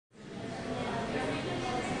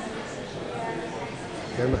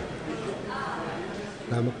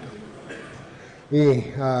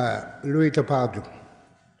Louis Tapardjuk.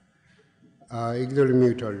 Igdol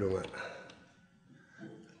mutual lunga.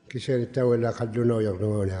 Kisah tahu lah kaduno yang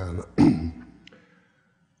lunga ni.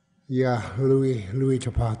 Yeah, Louis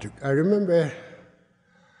Tapardjuk. I remember,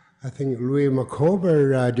 I think Louis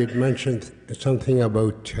McCover did mention something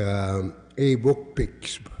about A.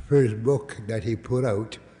 Bookpick's first book that he put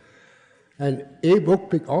out. And A.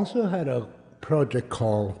 Bookpick also had a project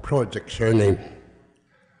called Project Surname,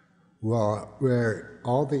 where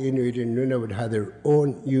all the Inuit in Nunavut had their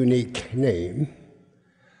own unique name,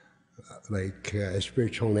 like a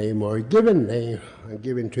spiritual name or a given name,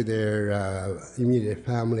 given to their immediate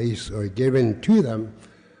families or given to them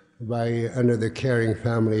by another caring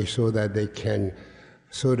family so that the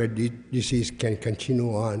disease can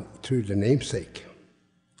continue on through the namesake.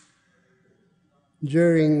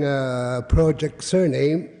 During Project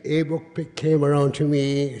Surname, A. Bookpick came around to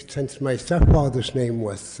me since my stepfather's name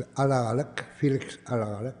was Alalak, Felix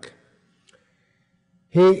Alalak.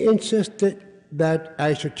 He insisted that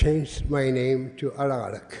I should change my name to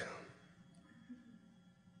Alalak.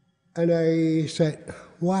 And I said,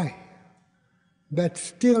 why? That's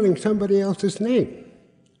stealing somebody else's name.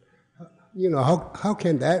 You know, how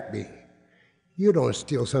can that be? You don't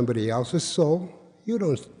steal somebody else's soul. You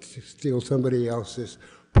don't steal somebody else's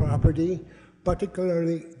property,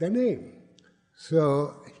 particularly the name.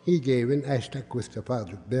 So he gave in, I stuck with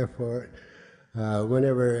Tapardjuk. Therefore,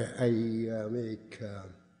 whenever I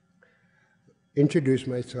introduce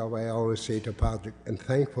myself, I always say Tapardjuk, and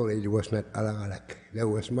thankfully it was not Alalak. That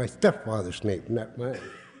was my stepfather's name, not mine.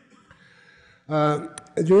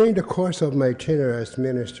 During the course of my tenure as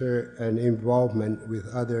minister and involvement with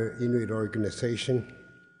other Inuit organizations,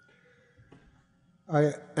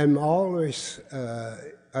 I always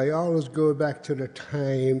go back to the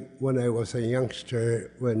time when I was a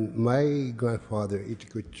youngster, when my grandfather,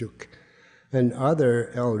 Qikiqtani, and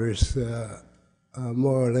other elders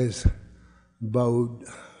more or less bowed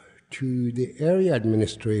to the area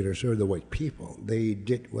administrators or the white people. They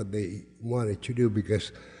did what they wanted to do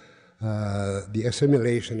because the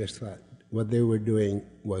assimilationists thought what they were doing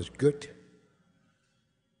was good.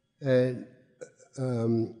 And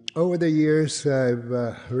over the years, I've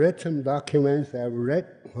read some documents, I've read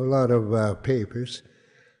a lot of papers,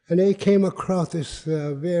 and I came across this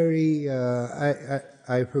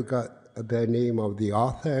I forgot the name of the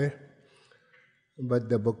author, but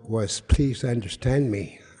the book was Please Understand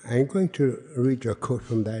Me. I'm going to read you a quote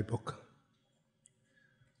from that book.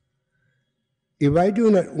 If I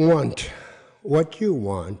do not want what you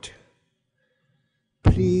want,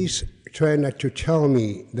 please try not to tell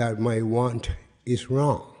me that my want is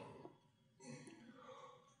wrong.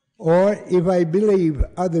 Or if I believe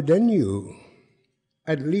other than you,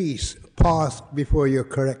 at least pause before you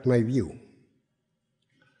correct my view.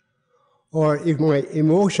 Or if my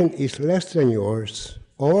emotion is less than yours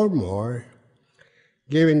or more,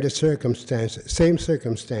 given the same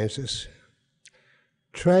circumstances,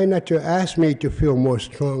 try not to ask me to feel more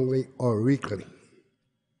strongly or weakly.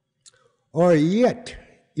 Or yet,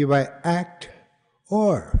 if I act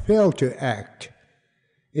or fail to act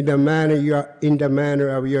in the manner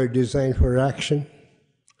of your design for action,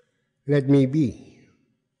 let me be.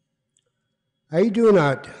 I do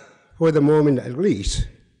not, for the moment at least,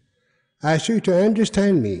 ask you to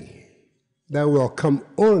understand me. That will come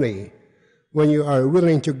only when you are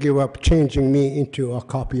willing to give up changing me into a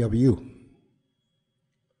copy of you.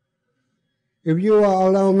 If you will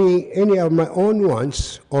allow me any of my own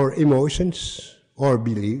wants or emotions or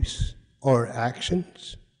beliefs or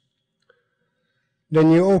actions,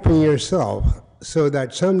 then you open yourself so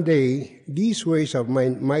that someday these ways of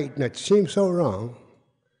mine might not seem so wrong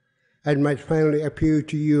and might finally appear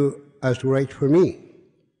to you as right for me.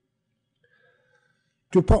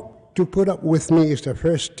 To put up with me is the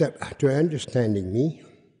first step to understanding me.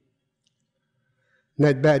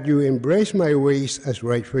 Not that you embrace my ways as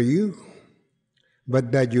right for you,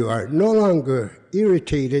 but that you are no longer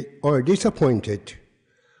irritated or disappointed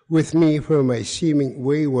with me for my seeming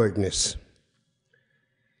waywardness.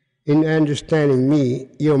 In understanding me,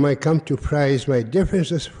 you might come to prize my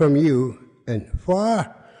differences from you, and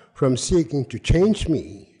far from seeking to change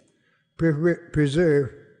me,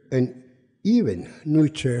 preserve and even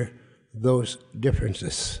nurture those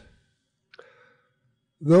differences.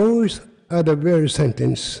 Those are the very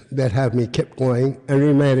sentences that have me kept going and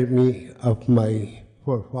reminded me of my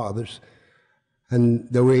forefathers and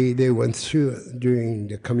the way they went through during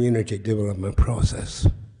the community development process.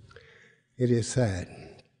 It is sad.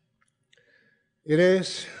 It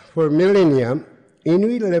is, for millennia,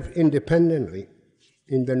 Inuit lived independently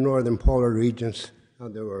in the northern polar regions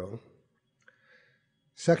of the world,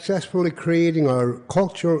 successfully creating our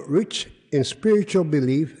culture rich in spiritual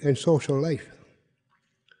belief and social life,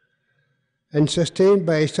 and sustained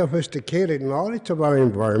by sophisticated knowledge of our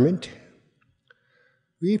environment,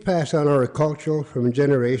 we pass on our culture from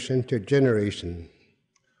generation to generation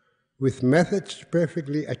with methods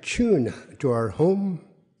perfectly attuned to our home,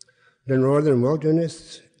 the northern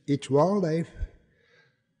wilderness, its wildlife,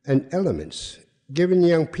 and elements, giving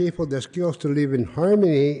young people the skills to live in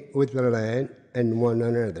harmony with the land and one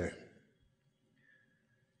another.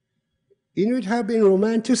 Inuit have been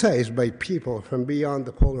romanticized by people from beyond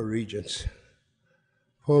the polar regions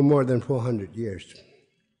for more than 400 years,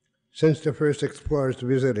 since the first explorers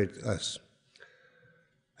visited us.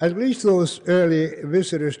 At least those early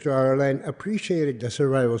visitors to our land appreciated the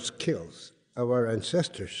survival skills of our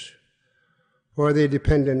ancestors, for they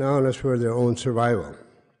depended on us for their own survival.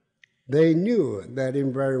 They knew that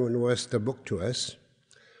environment was the book to us,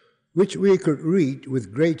 which we could read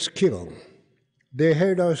with great skill. They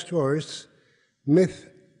heard our stories, myths,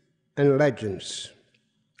 and legends,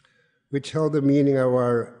 which held the meaning of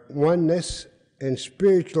our oneness and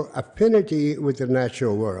spiritual affinity with the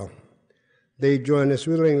natural world. They joined us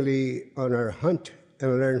willingly on our hunt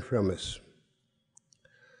and learned from us.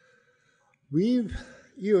 We've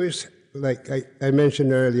used, like I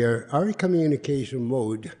mentioned earlier, our communication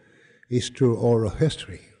mode is through oral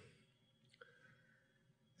history.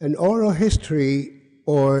 And oral history,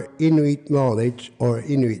 or Inuit knowledge, or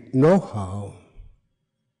Inuit know-how,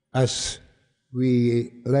 as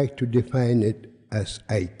we like to define it as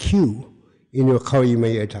IQ,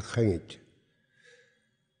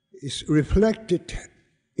 is reflected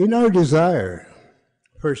in our desire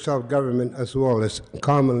for self-government as well as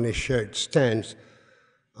commonly shared stance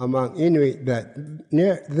among Inuit that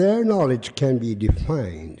their knowledge can be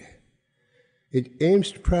defined. It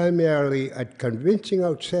aims primarily at convincing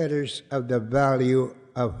outsiders of the value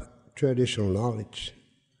of traditional knowledge,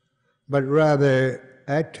 but rather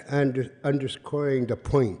at underscoring the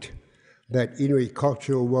point that Inuit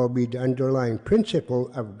culture will be the underlying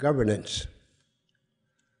principle of governance.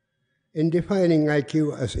 In defining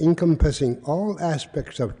IQ as encompassing all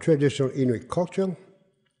aspects of traditional Inuit culture,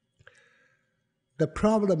 the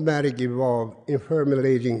problematic involved in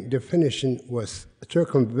formulating definition was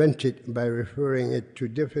circumvented by referring it to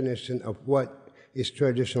definition of what is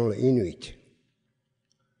traditional Inuit.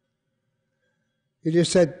 It is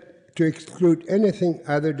said to exclude anything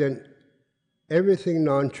other than everything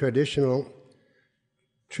non-traditional.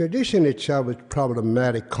 Tradition itself is a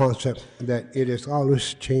problematic concept that it is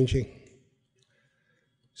always changing.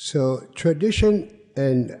 So tradition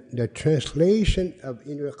and the translation of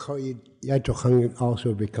Inuit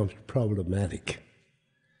also becomes problematic.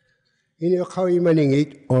 Inuit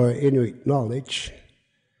maningit, or Inuit knowledge,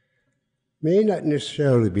 may not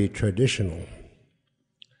necessarily be traditional.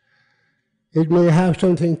 It may have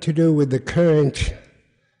something to do with the current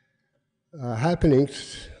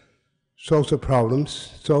happenings, social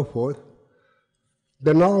problems, so forth.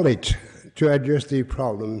 The knowledge to address these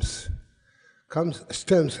problems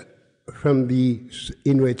stems from the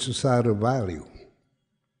Inuit societal value.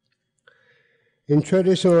 In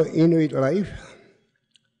traditional Inuit life,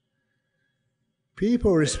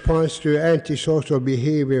 people's response to antisocial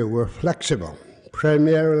behavior were flexible,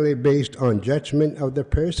 primarily based on judgment of the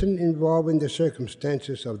person involved in the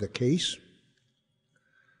circumstances of the case.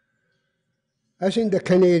 As in the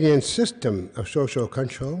Canadian system of social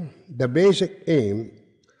control, the basic aim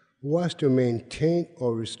was to maintain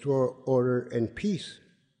or restore order and peace.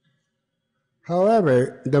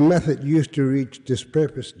 However, the method used to reach this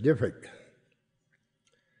purpose differed.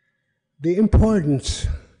 The important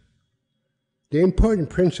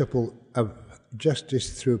principle of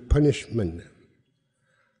justice through punishment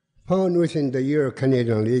found within the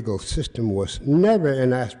Euro-Canadian legal system was never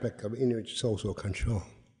an aspect of Inuit social control.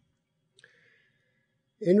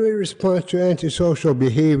 Inuit response to antisocial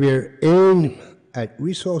behavior aimed at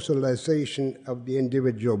resocialization of the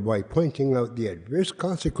individual by pointing out the adverse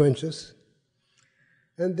consequences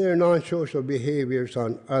and their non-social behaviors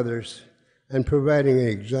on others, and providing an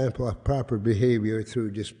example of proper behavior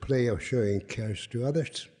through display of showing cares to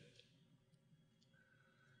others.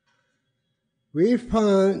 We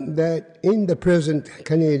found that in the present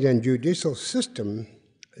Canadian judicial system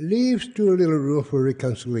leaves too little room for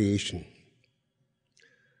reconciliation,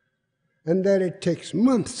 and that it takes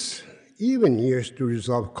months, even years, to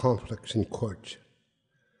resolve conflicts in court,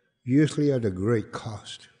 usually at a great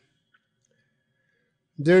cost.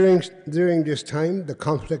 During this time, the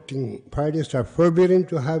conflicting parties are forbidden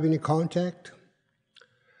to have any contact.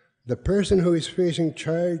 The person who is facing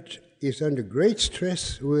charge is under great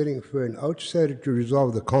stress waiting for an outsider to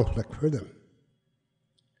resolve the conflict for them.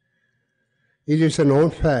 It is a known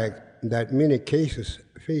fact that many cases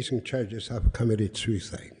facing charges have committed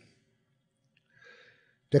suicide.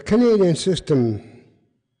 The Canadian system,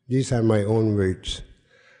 these are my own words,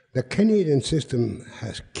 the Canadian system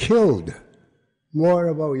has killed more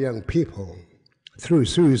of our young people through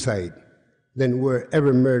suicide than were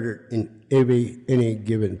ever murdered in any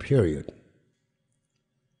given period.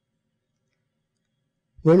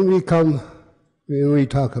 When we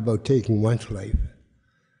talk about taking one's life,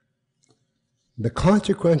 the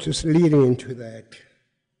consequences leading into that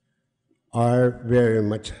are very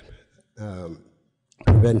much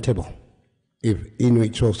preventable if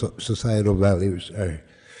Inuit societal values are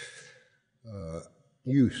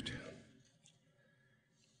used.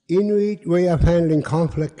 Inuit way of handling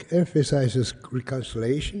conflict emphasizes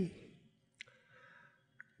reconciliation,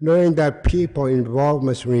 knowing that people involved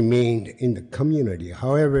must remain in the community.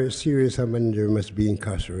 However, a serious offender must be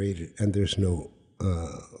incarcerated, and there's no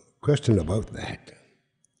question about that.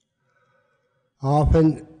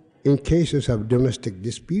 Often, in cases of domestic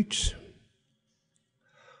disputes,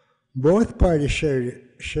 both parties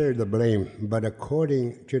share the blame, but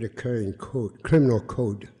according to the current criminal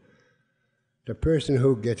code, the person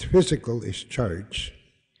who gets physical is charged,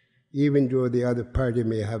 even though the other party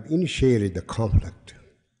may have initiated the conflict.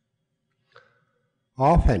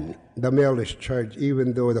 Often, the male is charged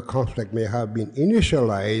even though the conflict may have been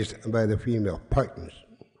initiated by the female partners.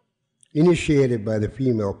 In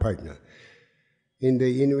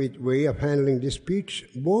the Inuit way of handling disputes,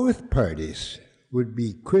 both parties would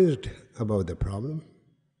be quizzed about the problem.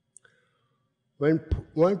 When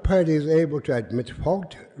one party is able to admit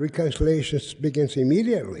fault, reconciliation begins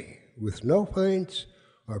immediately with no fines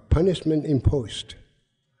or punishment imposed.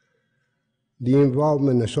 The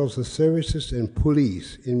involvement of social services and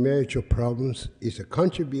police in marital problems is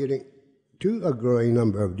contributing to a growing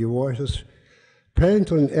number of divorces.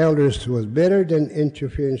 Parental and elders was better than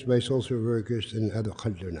interference by social workers and other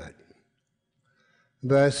kadlunat.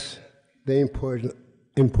 Thus, the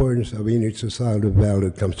importance of Inuit societal value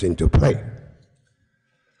comes into play.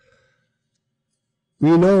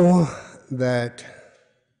 We know that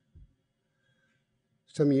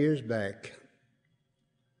some years back,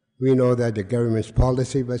 we know that the government's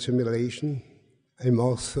policy of assimilation and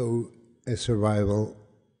also a survival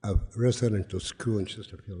of residential school in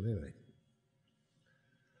Chesterfield Inlet.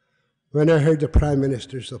 When I heard the Prime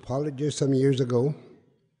Minister's apology some years ago,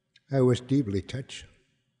 I was deeply touched.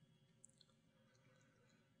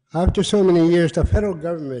 After so many years, the federal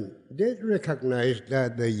government did recognize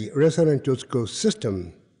that the residential school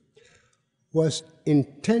system was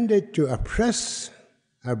intended to oppress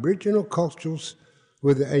Aboriginal cultures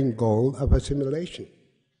with the end goal of assimilation.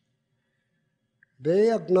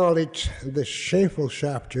 They acknowledged the shameful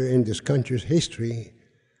chapter in this country's history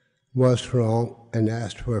was wrong and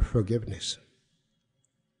asked for forgiveness.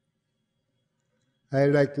 I,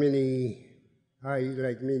 like many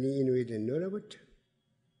Inuit in Nunavut,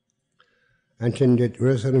 attended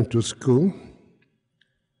residential school,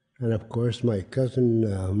 and of course my cousin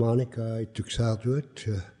Monica, I took Southwood.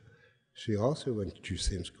 She also went to the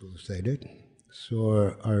same school as I did.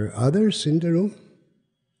 So are others in the room?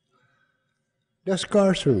 The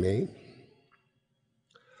scars remain.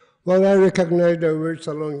 While I recognize the words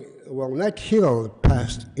along will not heal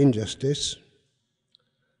past injustice,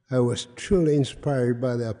 I was truly inspired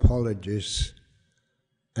by the apologies,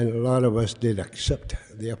 and a lot of us did accept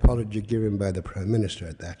the apology given by the Prime Minister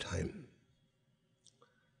at that time.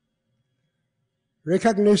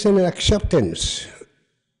 Recognition and acceptance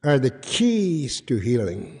are the keys to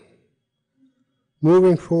healing.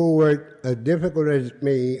 Moving forward, as difficult as it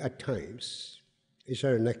may at times, is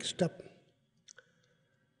our next step.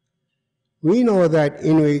 We know that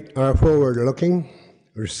Inuit are forward-looking,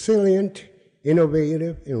 resilient,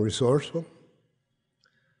 innovative, and resourceful.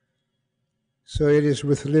 So it is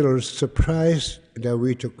with little surprise that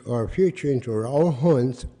we took our future into our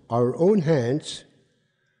own hands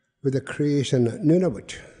with the creation of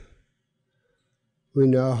Nunavut. We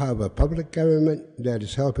now have a public government that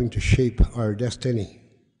is helping to shape our destiny.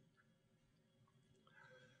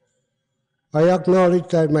 I acknowledge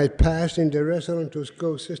that my past in the residential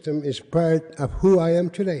school system is part of who I am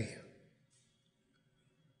today.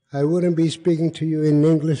 I wouldn't be speaking to you in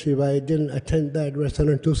English if I didn't attend that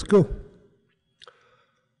residential school.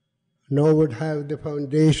 Nor would have the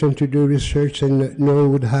foundation to do research, and nor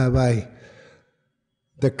would have I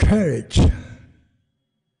the courage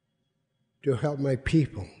to help my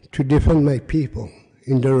people, to defend my people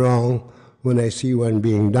in the wrong when I see one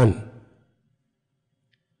being done.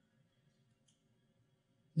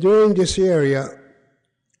 During this area,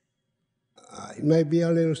 it might be a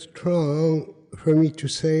little strong for me to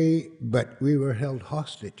say, but we were held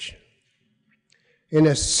hostage in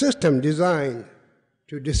a system designed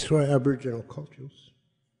to destroy Aboriginal cultures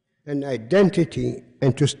and identity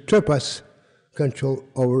and to strip us control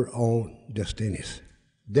our own destiny.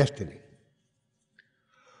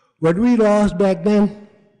 What we lost back then,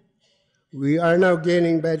 we are now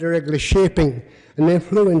gaining by directly shaping and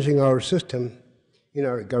influencing our system in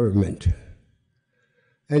our government.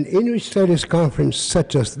 An Inuit Studies Conference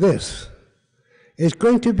such as this is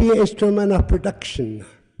going to be an instrument of production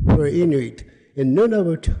for Inuit in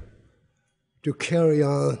Nunavut to carry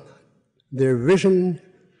on their vision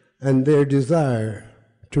and their desire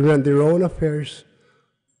to run their own affairs,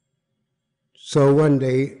 so one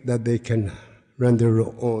day that they can run their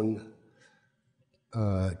own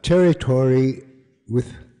territory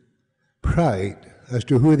with pride as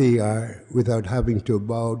to who they are without having to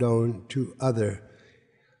bow down to other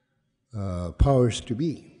powers to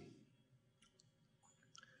be.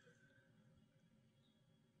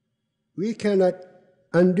 We cannot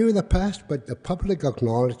undo the past, but the public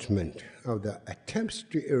acknowledgement of the attempts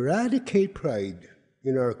to eradicate pride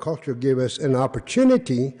in our culture gave us an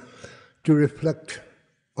opportunity to reflect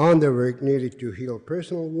on the work needed to heal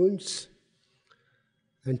personal wounds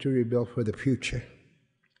and to rebuild for the future.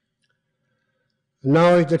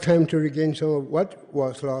 Now is the time to regain some of what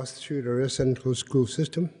was lost through the residential school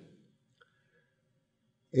system.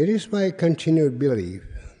 It is my continued belief,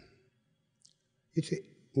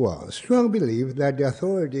 strong belief that the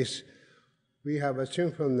authorities we have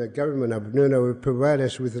assumed from the government of Nunavut provide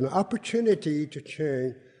us with an opportunity to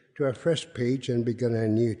turn to a fresh page and begin a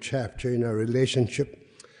new chapter in our relationship,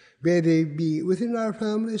 may they be within our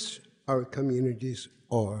families, our communities,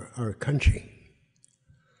 or our country.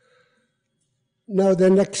 Now the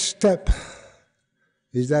next step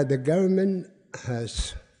is that the government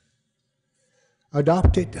has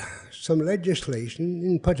adopted some legislation,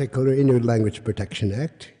 in particular Inuit Language Protection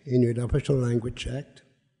Act, Inuit Official Language Act,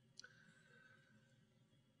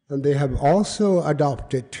 and they have also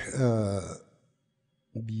adopted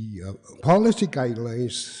the policy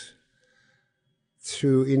guidelines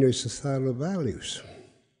through Inuit societal values.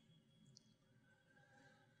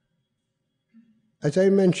 As I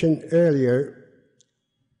mentioned earlier,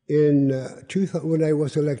 when I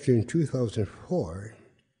was elected in 2004,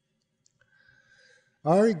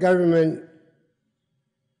 our government,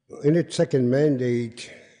 in its second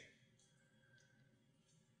mandate,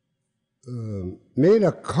 made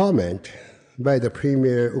a comment by the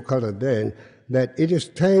Premier Ukala then that it is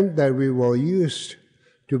time that we will use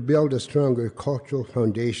to build a stronger cultural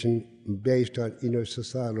foundation based on Inuit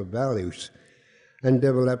societal values and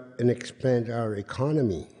develop and expand our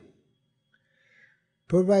economy.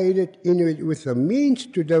 Provided Inuit with the means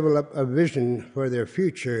to develop a vision for their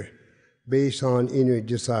future based on Inuit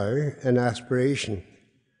desire and aspiration,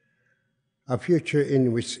 a future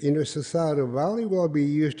in which Inuit societal value will be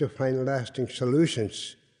used to find lasting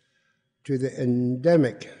solutions to the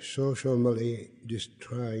endemic social malaise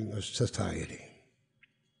destroying of society.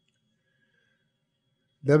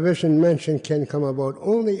 The vision mentioned can come about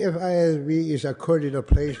only if ISV is accorded a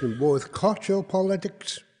place in both cultural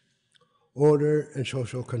politics, order, and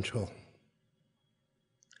social control.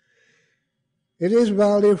 It is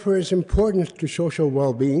valued for its importance to social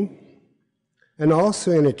well-being and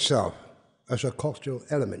also in itself as a cultural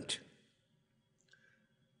element.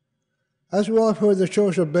 As well for the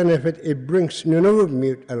social benefit it brings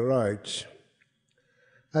Nunavut at large.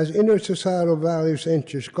 As Inuit societal values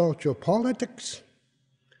enters cultural politics,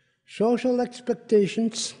 social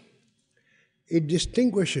expectations, it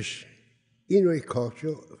distinguishes Inuit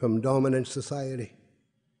culture from dominant society,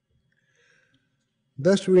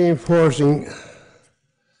 thus reinforcing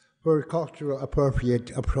for cultural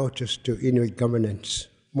appropriate approaches to Inuit governance.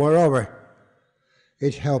 Moreover,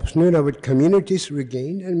 it helps Nunavut communities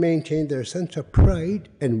regain and maintain their sense of pride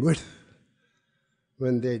and worth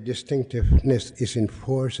when their distinctiveness is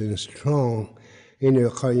enforced and strong in the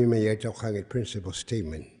Kayumayatokangit principle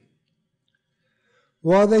statement.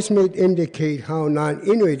 While this may indicate how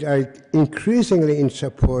non-Inuit are increasingly in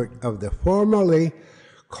support of the formerly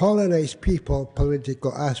colonized people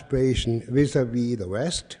political aspiration vis-a-vis the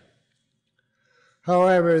West,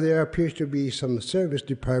 however, there appears to be some service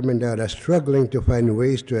departments that are struggling to find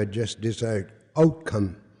ways to address desired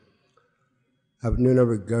outcome of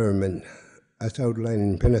Nunavut government as outlined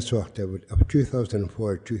in Penaswakta of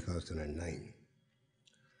 2004-2009.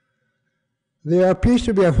 There appears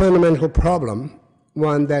to be a fundamental problem,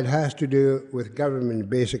 one that has to do with government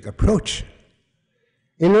basic approach.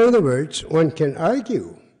 In other words, one can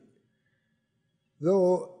argue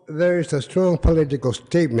Though there is a strong political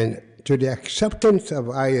statement to the acceptance of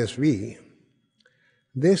ISV,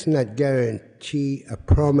 this not guarantee a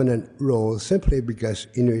prominent role simply because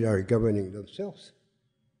Inuit are governing themselves.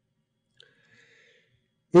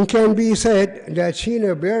 It can be said that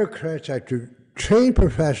senior bureaucrats are to train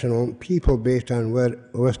professional people based on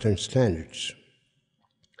Western standards.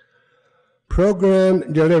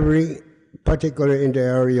 Program delivery, particularly in the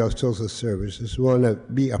area of social services, will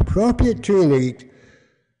not be appropriate to Inuit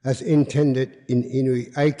as intended in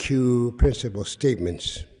Inuit IQ principle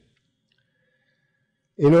statements.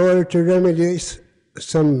 In order to remedy this,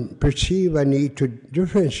 some perceive a need to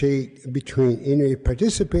differentiate between Inuit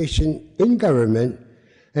participation in government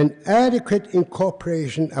and adequate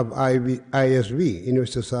incorporation of ISV, Inuit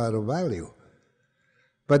societal value.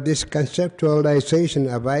 But this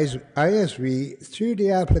conceptualization of ISV through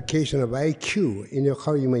the application of IQ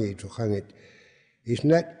is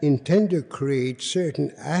not intended to create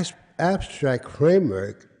certain abstract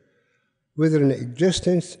framework with an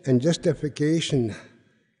existence and justification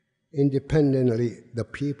independently the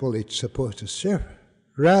people it's supposed to serve.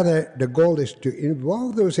 Rather, the goal is to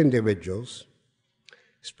involve those individuals,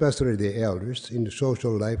 especially the elders, in the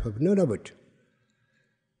social life of Nunavut.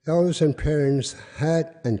 Elders and parents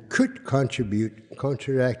had and could contribute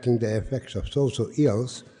counteracting the effects of social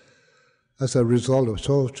ills as a result of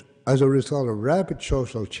rapid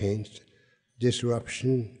social change,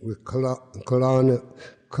 disruption with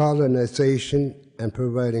colonization, and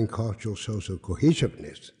providing cultural social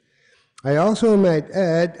cohesiveness. I also might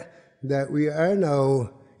add that we are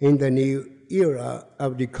now in the new era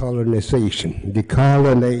of decolonization,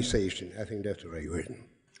 I think that's the right word.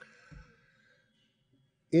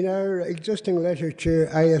 In our existing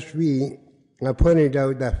literature, ISV pointed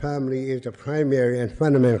out that family is the primary and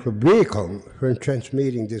fundamental vehicle for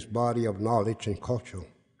transmitting this body of knowledge and culture.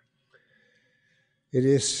 It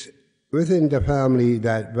is within the family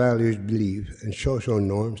that values, beliefs, and social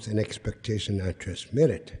norms and expectations are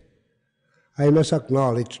transmitted. I must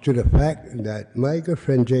acknowledge to the fact that my good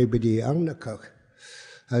friend JBD Angnakak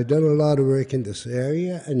has done a lot of work in this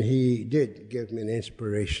area, and he did give me an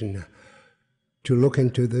inspiration to look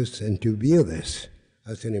into this and to view this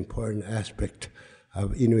as an important aspect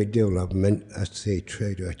of Inuit development as they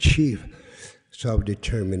try to achieve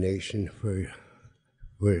self-determination for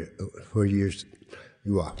years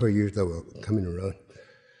that were coming around.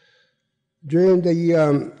 During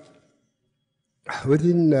the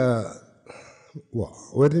within the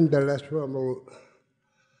less formal,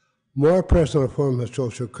 more personal form of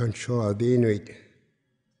social control of the Inuit,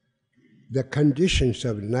 the conditions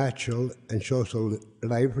of natural and social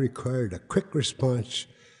life required a quick response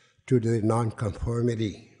to the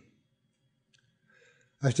nonconformity.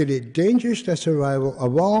 As it endangers the survival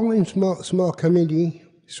of all in small community,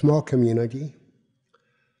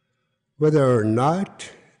 whether or not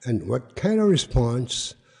and what kind of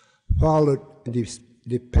response followed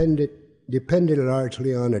depended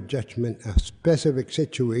largely on a judgment of specific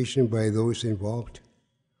situation by those involved.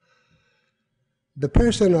 The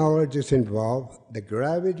personalities involved, the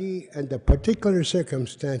gravity, and the particular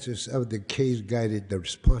circumstances of the case guided the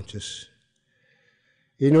responses.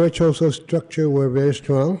 Inuit social structure were very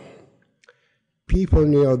strong. People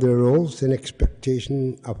knew their roles and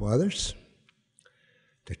expectations of others.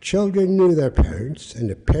 The children knew their parents, and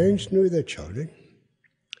the parents knew their children.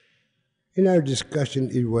 In our discussion,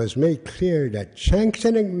 it was made clear that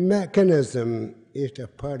sanctioning mechanism is a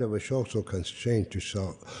part of a social constraint to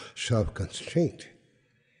self-constraint.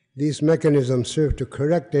 These mechanisms serve to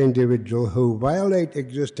correct the individual who violate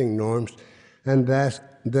existing norms and thus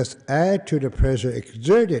add to the pressure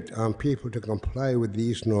exerted on people to comply with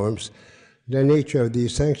these norms. The nature of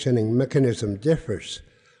these sanctioning mechanism differs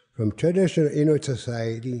from traditional Inuit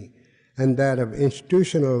society and that of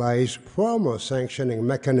institutionalized formal sanctioning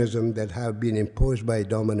mechanisms that have been imposed by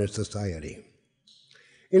dominant society.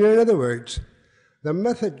 In other words, the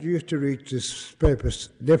method used to reach this purpose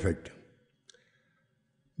differed.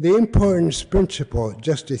 The importance principle,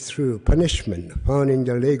 justice through punishment, found in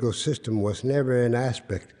the legal system was never an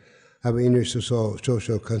aspect of Inuit social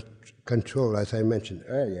control, as I mentioned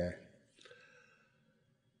earlier.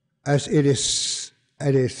 As it is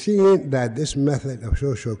seen that this method of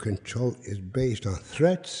social control is based on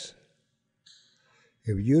threats.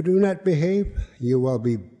 If you do not behave, you will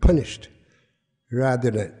be punished,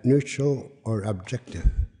 rather than neutral or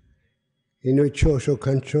objective. Inuit social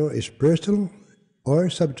control is personal or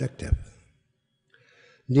subjective.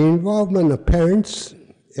 The involvement of parents,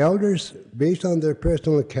 elders, based on their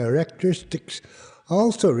personal characteristics,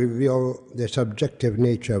 also reveal the subjective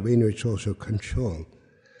nature of Inuit social control,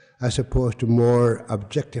 as opposed to more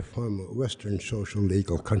objective form of Western social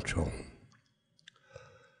legal control.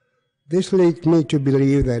 This leads me to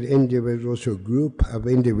believe that individuals or group of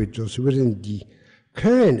individuals within the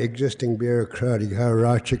current existing bureaucratic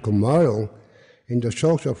hierarchical model in the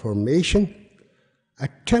social formation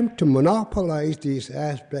attempt to monopolize these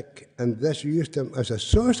aspects and thus use them as a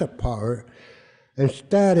source of power and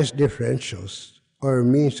status differentials or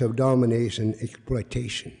means of domination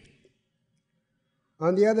exploitation.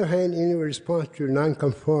 On the other hand, in response to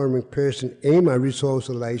non-conforming person aim at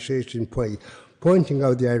resocialization, pointing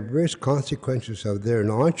out the adverse consequences of their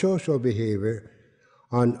non-social behavior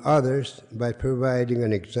on others by providing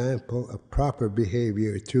an example of proper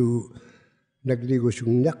behavior through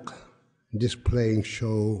nagligosyungnak,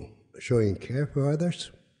 showing care for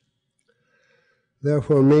others.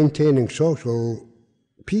 Therefore, maintaining social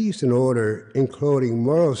peace and order, including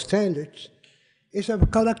moral standards, is a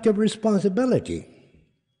collective responsibility.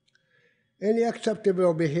 Any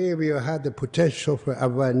acceptable behavior had the potential for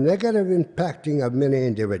a negative impacting of many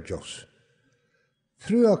individuals.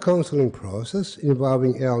 Through a counseling process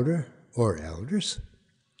involving elders,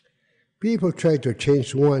 people try to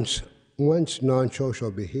change one's non-social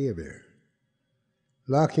behavior.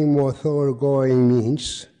 Lacking more thoroughgoing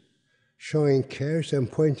means, showing cares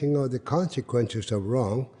and pointing out the consequences of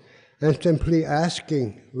wrong, and simply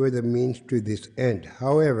asking were the means to this end.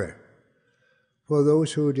 However, for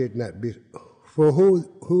those who did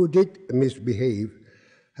misbehave,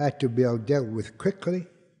 had to be dealt with quickly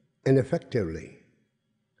and effectively.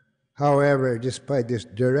 However, despite this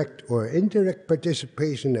direct or indirect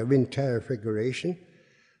participation of entire figuration,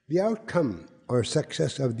 the outcome or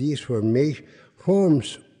success of these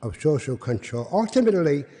forms of social control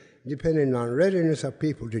ultimately depended on readiness of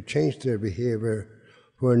people to change their behavior,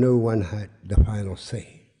 for no one had the final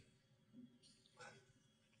say.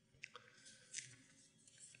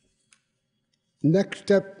 Next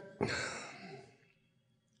step,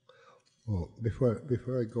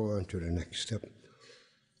 before I go on to the next step,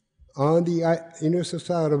 on the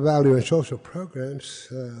societal value and social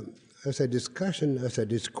programs, as a discussion, as a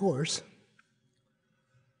discourse,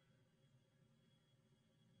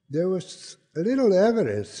 there was a little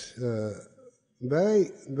evidence by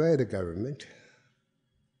the government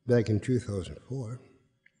back in 2004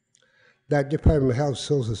 that Department of Health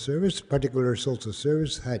Social Service, particular social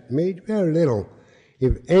service, had made very little,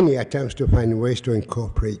 if any, attempts to find ways to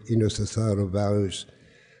incorporate societal values,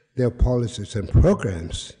 their policies and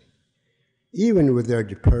programs, even with their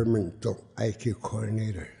departmental IQ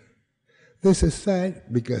coordinator. This is sad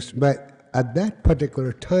because, but at that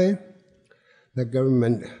particular time, the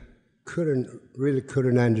government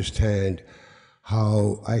couldn't understand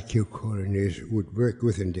how IQ coordinators would work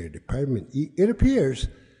within their department. It appears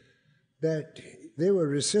that they were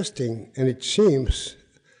resisting, and it seems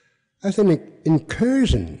as an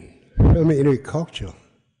incursion from Inuit culture.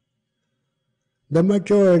 The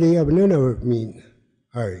majority of Nunavut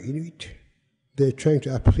are Inuit. They're trying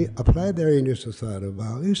to apply their Inuit societal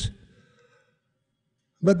values,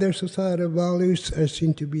 but their societal values are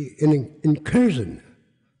seen to be an incursion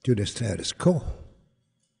to the status quo.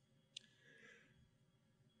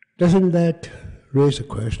 Doesn't that raise a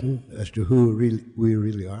question as to who we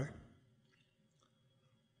really are?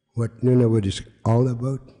 What Nunavut is all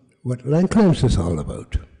about? What land claims is all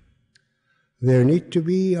about? There needs to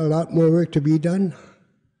be a lot more work to be done.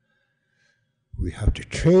 We have to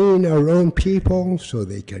train our own people so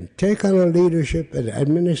they can take on the leadership and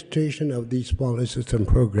administration of these policies and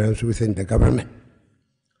programs within the government.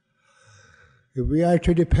 If we are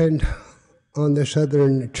to depend on the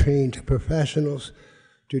Southern trained professionals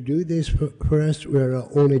to do this for us, we're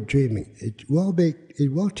only dreaming. It will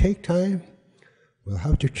take time. We'll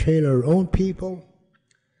have to train our own people,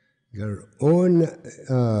 our own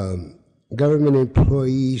government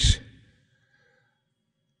employees,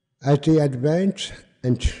 as they advance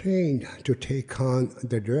and train to take on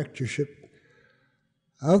the directorship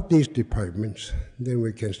of these departments, then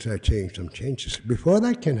we can start seeing some changes. Before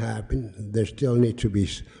that can happen, there still needs to be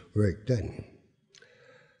work done.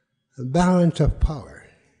 A balance of power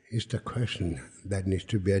is the question that needs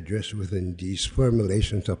to be addressed within these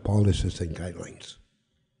formulations of policies and guidelines.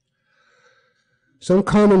 Some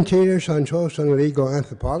commentators on social and legal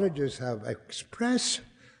anthropologists have expressed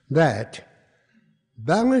that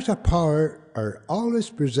balance of power are always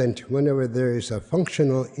present whenever there is a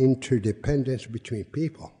functional interdependence between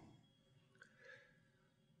people.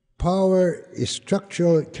 Power is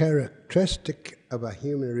structural characteristic of a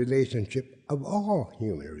human relationship, of all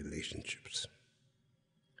human relationships.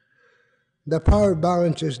 The power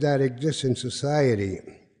balances that exist in society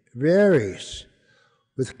varies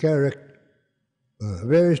with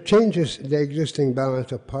various changes in the existing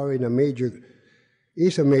balance of power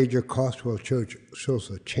is a major cost for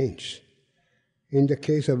social change. In the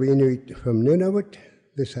case of Inuit from Nunavut,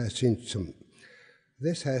 this has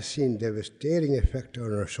seen devastating effect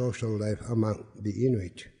on our social life among the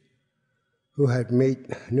Inuit, who had made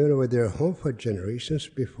Nunavut their home for generations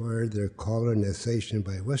before their colonization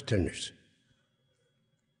by Westerners.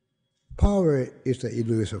 Power is an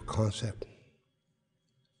elusive concept,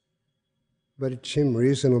 but it seems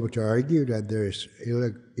reasonable to argue that there is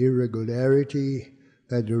irregularity,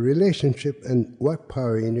 that the relationship and what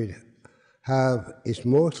power Inuit have is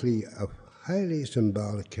mostly of highly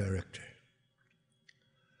symbolic character.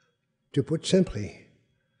 To put simply,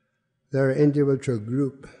 there are individual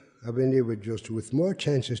group of individuals with more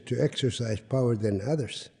chances to exercise power than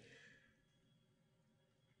others.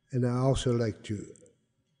 And I also like to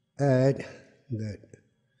add that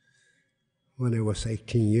when I was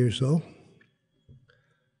 18 years old,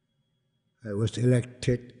 I was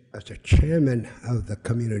elected as the chairman of the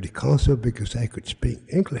community council because I could speak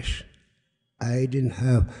English. I didn't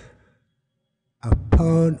have a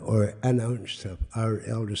pound or an ounce of our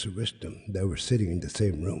elders' wisdom that were sitting in the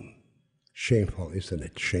same room. Shameful, isn't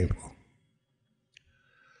it? Shameful.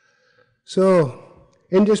 So,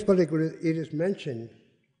 in this particular, it is mentioned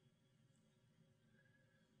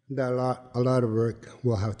that a lot of work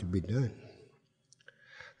will have to be done.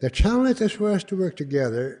 The challenge is for us to work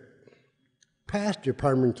together past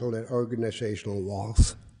departmental and organizational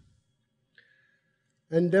walls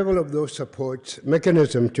and develop those support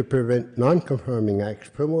mechanisms to prevent non-conforming acts,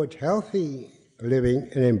 promote healthy living,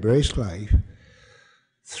 and embrace life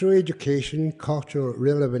through education, cultural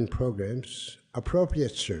relevant programs,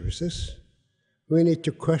 appropriate services. We need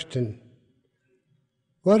to question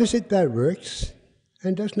what is it that works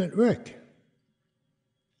and does not work?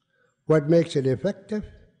 What makes it effective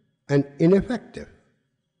and ineffective?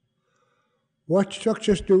 What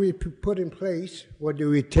structures do we put in place? What do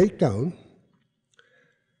we take down?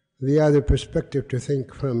 The other perspective to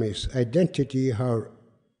think from is identity, how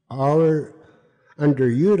our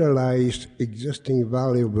underutilized existing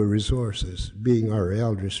valuable resources, being our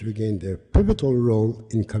elders, regain their pivotal role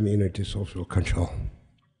in community social control.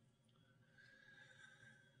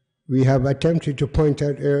 We have attempted to point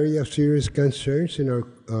out areas of serious concerns in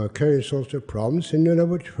our current social problems in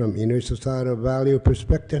Nunavut from Inuit societal value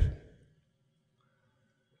perspective.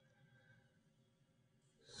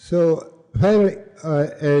 So finally,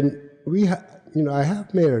 and we I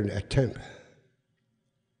have made an attempt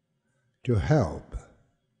to help,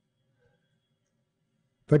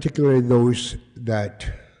 particularly those that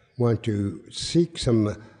want to seek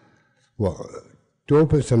some, to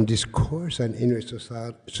open some discourse on Inuit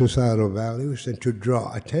societal values and to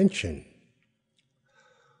draw attention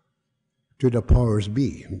to the powers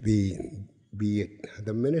be it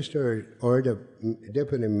the minister or the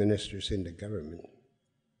deputy ministers in the government.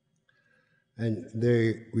 And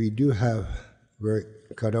we do have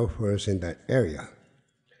work cut out for us in that area.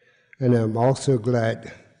 And I'm also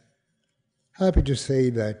happy to say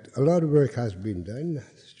that a lot of work has been done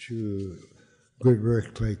through good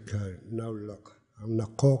work like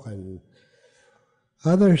Nakok and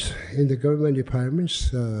others in the government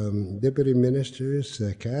departments, deputy ministers,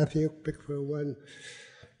 Kathy pick for one.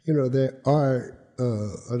 There are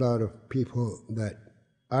a lot of people that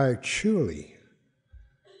are truly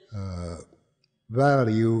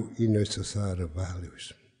value societal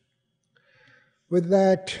values. With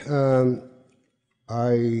that,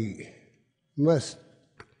 I must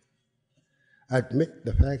admit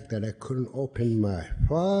the fact that I couldn't open my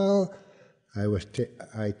file.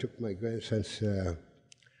 I took my grandson's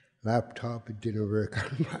laptop. It didn't work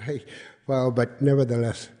on my file, but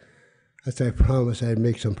nevertheless, as I promised, I'd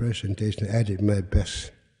make some presentation. I did my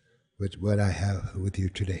best with what I have with you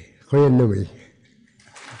today.